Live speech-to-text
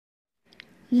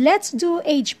Let's do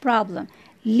age problem.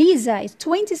 Liza is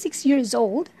 26 years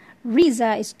old.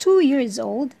 Riza is 2 years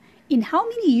old. In how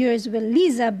many years will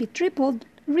Liza be tripled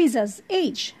Riza's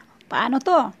age? Paano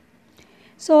to?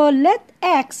 So let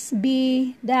X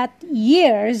be that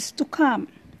years to come.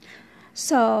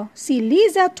 So si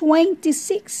Liza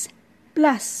 26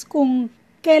 plus kung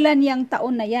kailan yung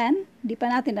taon na yan, di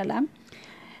pa natin alam,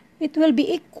 it will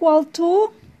be equal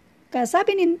to,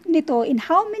 sabi nito, in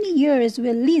how many years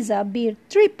will Liza be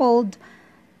tripled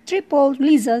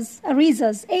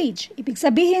Riza's age? Ibig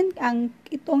sabihin, ang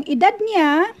itong edad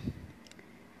niya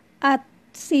at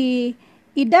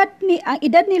ang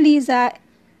edad ni Liza,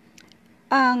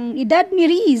 ang edad ni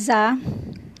Riza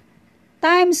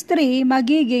times 3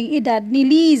 magiging edad ni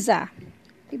Liza.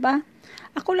 Diba?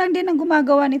 Ako lang din ang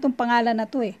gumagawa nitong pangalan na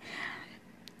to eh.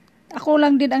 Ako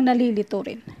lang din ang nalilito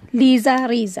rin. Liza,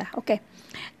 Riza. Okay.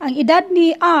 Ang edad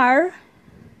ni R,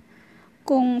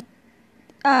 kung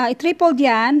i-triple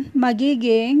yan,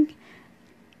 magiging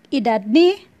edad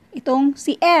ni itong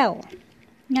si L.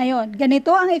 Ngayon,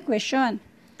 ganito ang equation.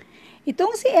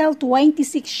 Itong si L,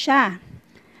 26 siya.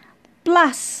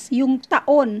 Plus yung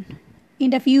taon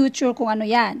in the future kung ano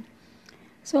yan.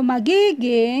 So,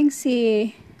 magiging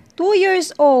si 2 years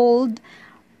old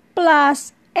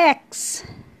plus X.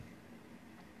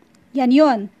 Yan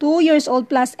yun. 2 years old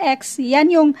plus X.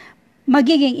 Yan yung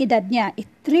magiging edad niya.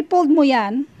 I-tripled mo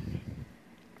yan.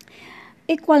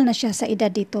 Equal na siya sa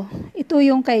edad dito. Ito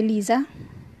yung kay Liza.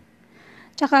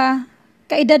 Tsaka,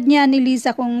 kaedad niya ni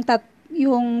Liza kung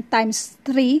yung times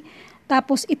 3.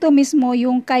 Tapos, ito mismo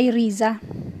yung kay Riza.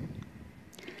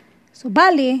 So,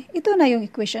 bali, ito na yung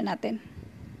equation natin.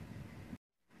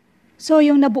 So,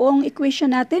 yung nabuong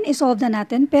equation natin, isolve na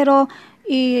natin. Pero,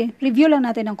 i-review lang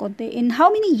natin ng konti. In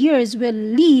how many years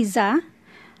will Liza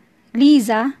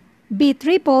be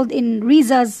tripled in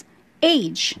Riza's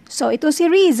age? So, ito si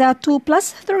Riza, 2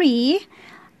 plus 3.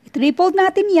 I-tripled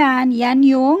natin yan. Yan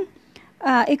yung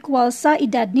equal sa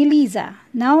edad ni Liza.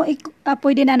 Now,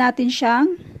 pwede na natin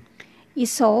siyang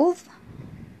i-solve.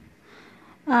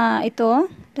 Ito,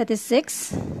 that is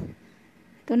 6.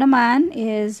 Ito naman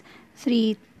is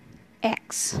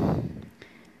 3x.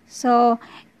 So,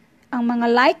 ang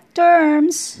mga like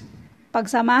terms,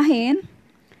 pagsamahin,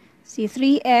 si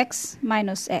 3x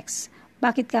minus x.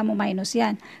 Bakit ka mo minus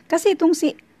yan? Kasi itong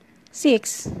si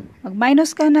 6,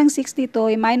 mag-minus ka ng 6 dito,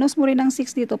 i-minus mo rin ng 6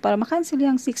 dito para makancel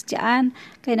yung 6 dyan,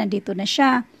 kaya nandito na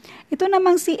siya. Ito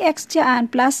namang si x dyan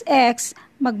plus x,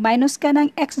 mag-minus ka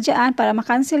ng x dyan para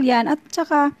makancel yan, at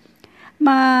saka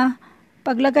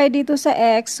paglagay dito sa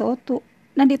x, so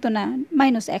nandito na,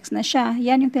 minus x na siya.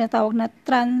 Yan yung tinatawag na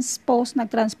transpose,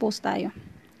 nag-transpose tayo.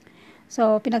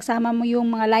 So, pinagsama mo yung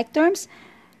mga like terms.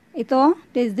 Ito,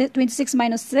 26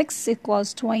 minus 6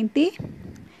 equals 20.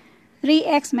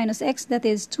 3x minus x, that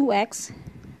is 2x.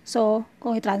 So,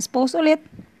 kung i-transpose ulit,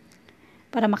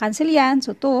 para makancel yan,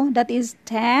 so 2, that is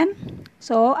 10.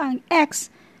 So, ang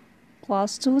x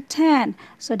equals to 10.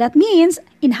 So, that means,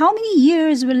 in how many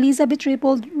years will Liza be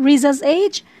tripled Riza's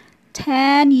age?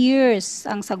 10 years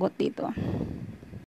ang sagot dito.